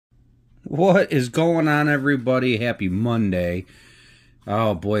What is going on, everybody? Happy Monday.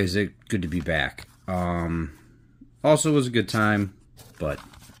 Oh boy, is it good to be back. Also was a good time, but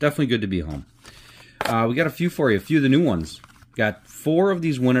definitely good to be home. We got a few for you, a few of the new ones. Got 4 of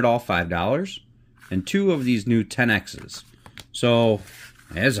these Win It All $5 and 2 of these new 10Xs. So,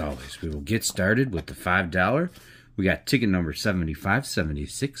 as always, we will get started with the $5. We got ticket number 75,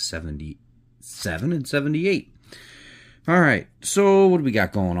 76, 77, and 78. Alright, so what do we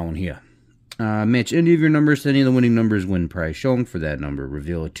got going on here? Match any of your numbers to any of the winning numbers, win prize shown for that number.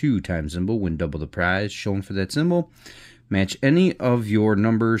 Reveal a 2-time symbol, win double the prize shown for that symbol. Match any of your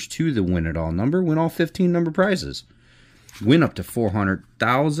numbers to the Win It All number, win all 15 number prizes. Win up to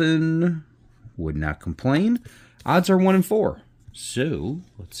 400,000, would not complain. Odds are 1 in 4. So,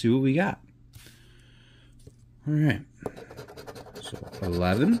 let's see what we got. Alright. So,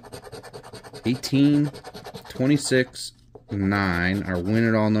 11, 18, 26, 9. Our Win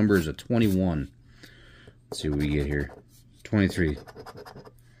It All number is a 21. Let's see what we get here. 23,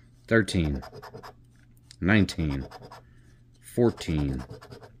 13, 19, 14,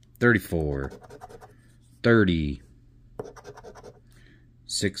 34, 30,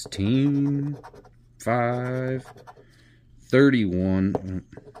 16, 5, 31,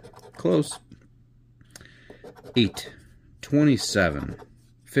 close, 8, 27,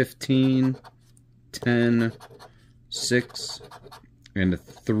 15, 10, 6, and a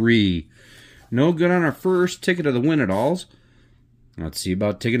 3. No good on our first ticket of the Win It Alls. Let's see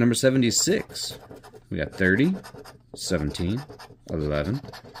about ticket number 76. We got 30, 17, 11,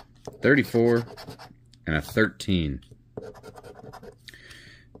 34, and a 13.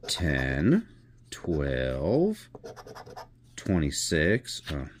 10, 12, 26,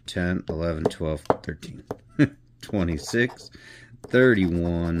 10, 11, 12, 13, 26,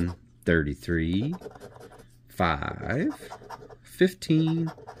 31, 33, 5,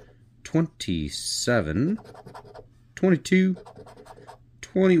 15, 27, 22,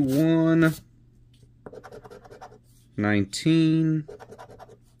 21, 19,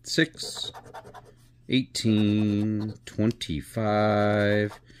 6, 18,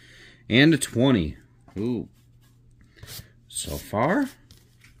 25, and a 20. Ooh. So far,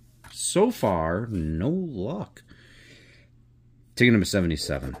 no luck. Ticket number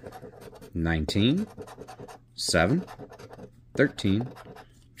 77. 19, 7, 13,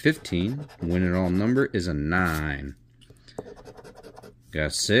 15. Win It All number is a 9. Got a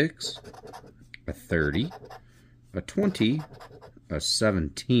 6, a 30, a 20, a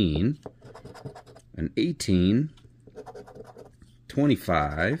 17, an 18,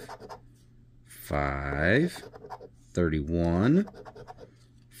 25, 5, 31,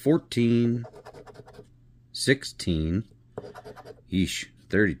 14, 16,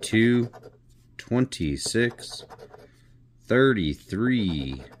 32, 26,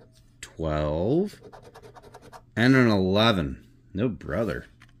 33, 12, and an 11. No brother.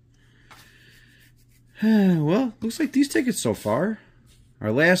 Well, looks like these tickets so far.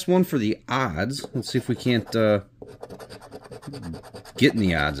 Our last one for the odds. Let's see if we can't get in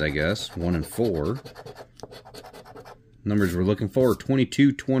the odds, I guess. 1 in 4. Numbers we're looking for are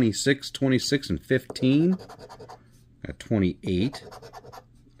 22, 26, 26, and 15. Got 28,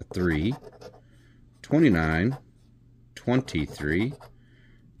 a 3, 29, 23,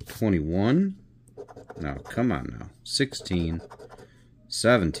 21. Now, come on now. 16,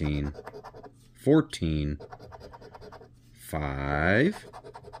 17, 14, 5,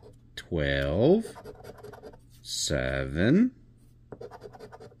 12, 7,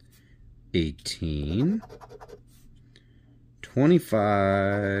 18,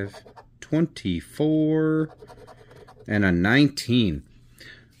 25, 24, and a 19.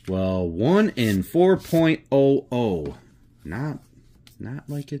 Well, 1 in 4.00. Not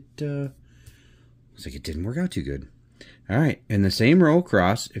like it, looks like it didn't work out too good. Alright, in the same row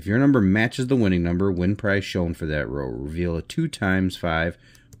across, if your number matches the winning number, win prize shown for that row. Reveal a 2 times 5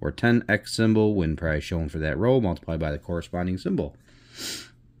 or 10x symbol, win prize shown for that row, multiplied by the corresponding symbol.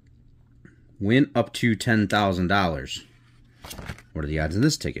 Win up to $10,000. What are the odds in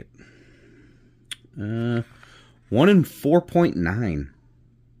this ticket? 1 in 4.9.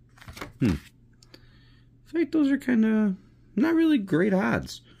 I feel like those are kind of not really great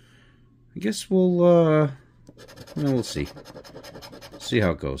odds. I guess we'll see. See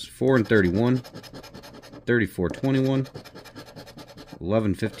how it goes. 4 and 31, 34, 21,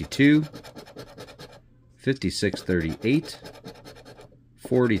 11, 52, 56, 38,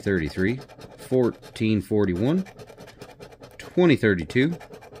 40, 33, 14, 41, 20, 32,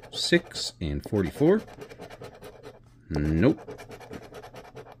 6, and 44. Nope.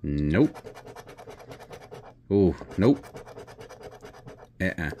 Nope. Oh, nope.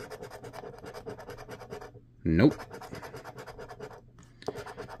 Nope.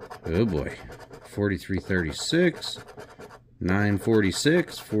 Oh boy. 43.36.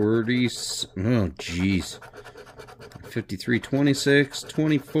 9.46. 40. Oh jeez. 53.26.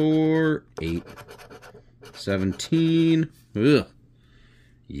 24. 8. 17. Ugh.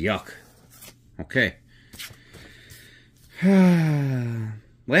 Yuck. Okay.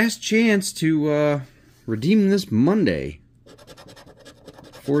 Last chance to redeem this Monday.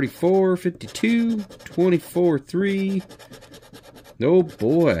 44, 52, 24, 3. Oh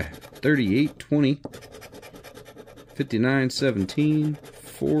boy. 38, 20. 59, 17.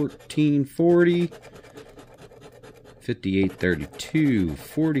 14, 40. 58, 32.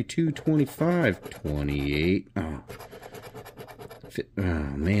 42, 25. 28. Oh. Oh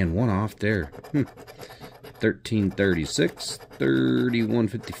man, one off there. 13.36,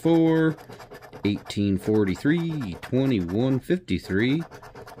 31.54, 18.43, 21.53,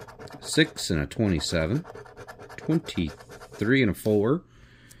 6 and a 27, 23 and a 4,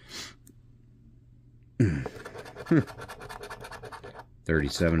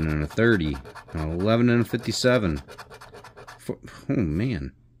 37 and a 30, 11 and a 57. Oh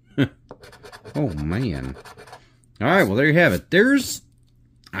man. Oh man. Alright, well there you have it. There's,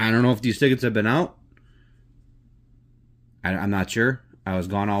 I don't know if these tickets have been out. I'm not sure. I was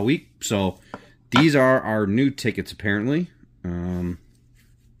gone all week. So these are our new tickets apparently.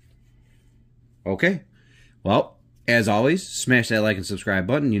 Okay. Well, as always, smash that like and subscribe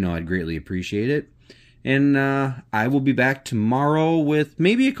button. You know I'd greatly appreciate it. And I will be back tomorrow with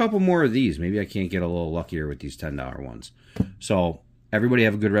maybe a couple more of these. Maybe I can't get a little luckier with these $10 ones. So everybody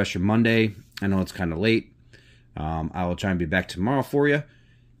have a good rest of your Monday. I know it's kind of late. I will try and be back tomorrow for you.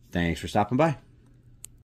 Thanks for stopping by.